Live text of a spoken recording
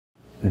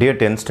Dear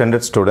 10th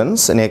standard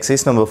students, in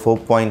exercise number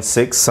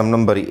 4.6, sum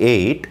number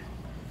 8,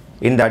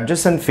 in the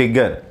adjacent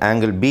figure,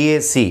 angle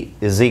BAC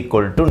is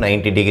equal to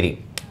 90 degree.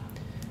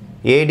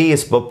 AD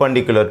is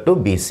perpendicular to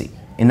BC.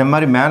 இந்த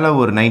மாதிரி மேலே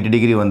ஒரு 90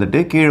 degree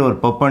வந்துட்டு கீழே ஒரு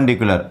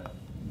perpendicular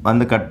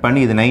வந்து cut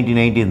பண்ணி இது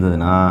 90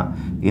 இருந்ததுன்னா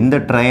இந்த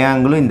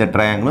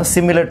ட்ரையாங்கிளும்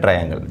சிமிலர்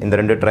ட்ரையாங்கிள். இந்த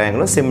ரெண்டு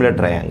ட்ரையாங்கிளும் சிமிலர்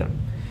ட்ரையாங்கிள்.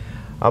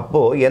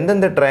 அப்போது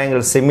எந்தெந்த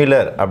ட்ரையாங்கிள்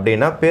சிமிலர்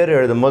அப்படின்னா பேர்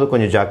எழுதும்போது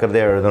கொஞ்சம்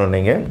ஜாக்கிரதையாக எழுதணும்.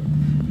 நீங்கள்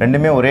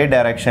ரெண்டுமே ஒரே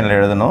டைரக்ஷனில்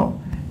எழுதணும்.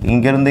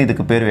 இங்கேருந்து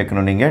இதுக்கு பேர்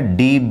வைக்கணும். நீங்கள்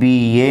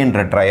DBA என்ற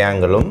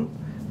ட்ரையாங்கிளும்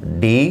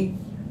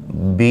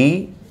DBA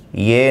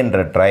என்ற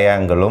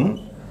ட்ரையாங்கிளும்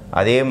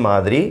அதே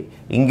மாதிரி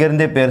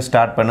இங்கேருந்தே பேர்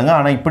ஸ்டார்ட் பண்ணுங்கள்.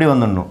 ஆனால் இப்படி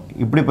வந்துடணும்,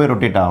 இப்படி போய்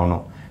ரொட்டேட்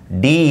ஆகணும்.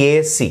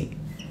 DAC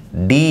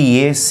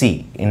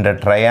என்ற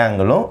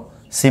ட்ரையாங்கிளும்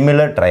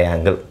சிமிலர்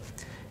ட்ரையாங்கிள்.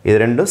 இது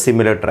ரெண்டும்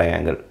சிமிலர்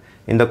ட்ரையாங்கிள்.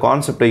 இந்த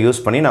கான்செப்டை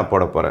யூஸ் பண்ணி நான்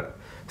போட போகிறேன்.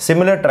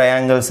 சிமிலர்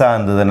ட்ரையாங்கிள்ஸாக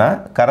இருந்ததுன்னா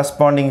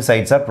கரஸ்பாண்டிங்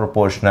சைட்ஸ் ஆர்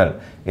ப்ரொபோர்ஷனல்.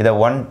 இதை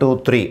 1 2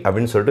 3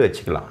 அப்படின்னு சொல்லிட்டு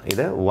வச்சுக்கலாம்.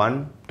 இதை 1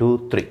 2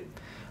 3.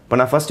 இப்போ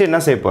நான் ஃபஸ்ட்டு என்ன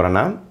செய்ய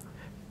போகிறேன்னா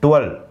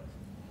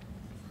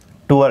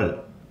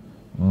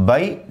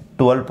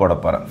 12/12 போட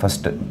போகிறேன்.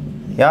 ஃபஸ்ட்டு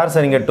யார்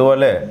சார் இங்கே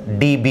 12?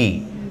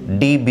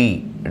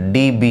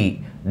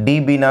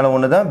 டிபினாலும்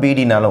ஒன்று தான்,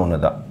 பிடினாலும் ஒன்று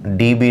தான்.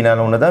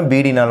 டிபினாலும் ஒன்று தான்,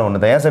 பிடினாலும்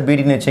ஒன்று தான். ஏன் சார்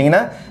பிடின்னு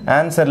வச்சிங்கன்னா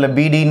ஆன்சரில்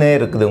பிடின்னு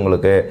இருக்குது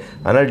உங்களுக்கு.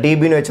 அதனால்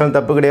டிபின்னு வச்சாலும்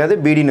தப்பு கிடையாது,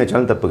 பிடின்னு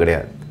வச்சாலும் தப்பு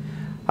கிடையாது.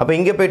 அப்போ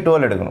இங்கே போய்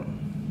 12 எடுக்கணும்.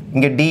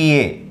 இங்கே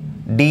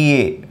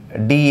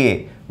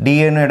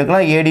டிஏன்னு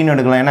எடுக்கலாம், ஏடின்னு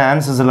எடுக்கலாம். ஏன்னா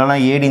ஆன்சர்ஸ்லாம்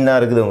ஏடின்னு தான்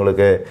இருக்குது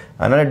உங்களுக்கு.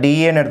 அதனால்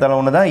டிஏன்னு எடுத்தாலும்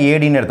ஒன்று தான்,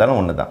 ஏடின்னு எடுத்தாலும்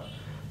ஒன்று தான்.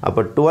 அப்போ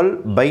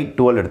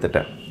 12/12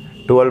 எடுத்துட்டேன்.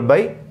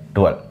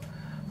 12/12.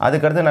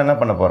 அதுக்கடுத்து நான் என்ன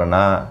பண்ண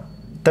போகிறேன்னா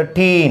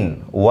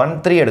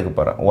 13 எடுக்க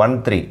போகிறேன்.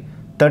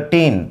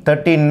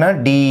 13னா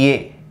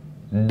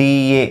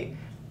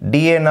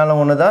டிஏனாலும்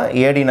ஒன்று தான்,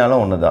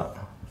 ஏடினாலும் ஒன்று தான்.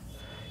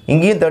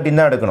 இங்கேயும் 13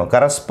 தான் எடுக்கணும்.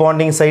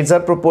 Corresponding sides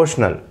are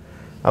proportional.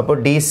 அப்போ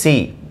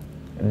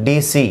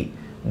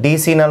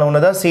டிசினாலும் ஒன்று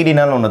தான்,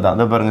 சிடினாலும் ஒன்று தான்.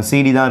 அதை பாருங்கள்,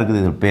 சிடி தான் இருக்குது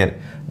இது பேர்.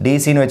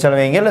 டிசின்னு வச்சாலும்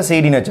வைங்க, இல்லை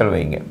சிடின்னு வச்சாலும்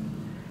வைங்க.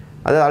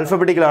 அது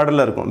அல்ஃபபெட்டிக்கல்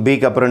ஆர்டரில் இருக்கும்.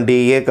 பிக்கு அப்புறம் டி,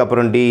 ஏக்கு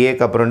அப்புறம் டி,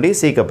 ஏக்கு அப்புறம் டி,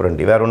 சிக்கு அப்புறம்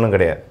டி. வேறு ஒன்றும்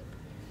கிடையாது.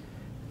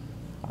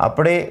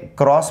 அப்படியே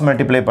கிராஸ்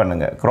மல்டிப்ளை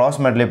பண்ணுங்கள். கிராஸ்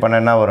மல்டிப்ளை பண்ண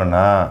என்ன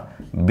வரும்னா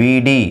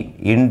பிடி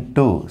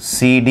into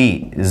CD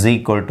is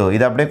equal to,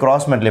 இதை அப்படியே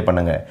கிராஸ் மல்டிப்ளை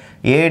பண்ணுங்கள்.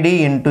 ஏடி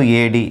into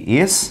AD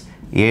is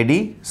AD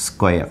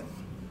square.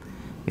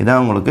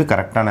 இதான் உங்களுக்கு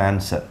கரெக்டான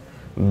ஆன்சர்.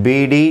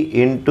 பிடி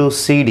into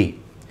CD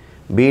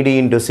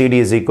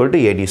is equal to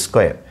AD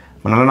square.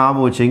 நல்லா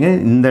ஞாபகம் வச்சுங்க.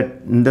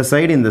 இந்த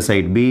சைடு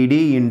பிடி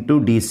இன்ட்டு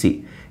டிசி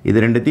இது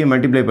ரெண்டுத்தையும்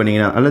மல்டிப்ளை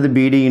பண்ணிங்கன்னா, அல்லது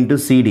பிடி இன்ட்டு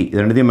சிடி இது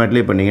ரெண்டுத்தையும்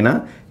மல்டிப்ளை பண்ணிங்கன்னா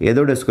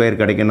எதோட ஸ்கொயர்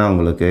கிடைக்குன்னா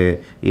உங்களுக்கு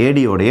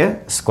ஏடியோடைய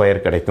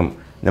ஸ்கொயர் கிடைக்கும்.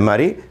 இந்த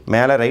மாதிரி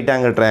மேலே ரைட்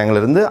ஆங்கிள்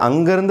ட்ரையாங்கிள் இருந்து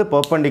அங்கேருந்து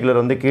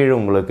பர்பெண்டிகுலர் வந்து கீழே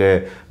உங்களுக்கு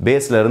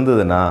பேஸில்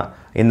இருந்ததுன்னா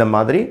இந்த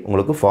மாதிரி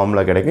உங்களுக்கு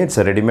ஃபார்முலா கிடைக்கும்.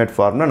 இட்ஸ் ரெடிமேட்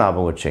ஃபார்முலா,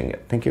 ஞாபகம் வச்சுங்க.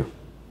 தேங்க்யூ.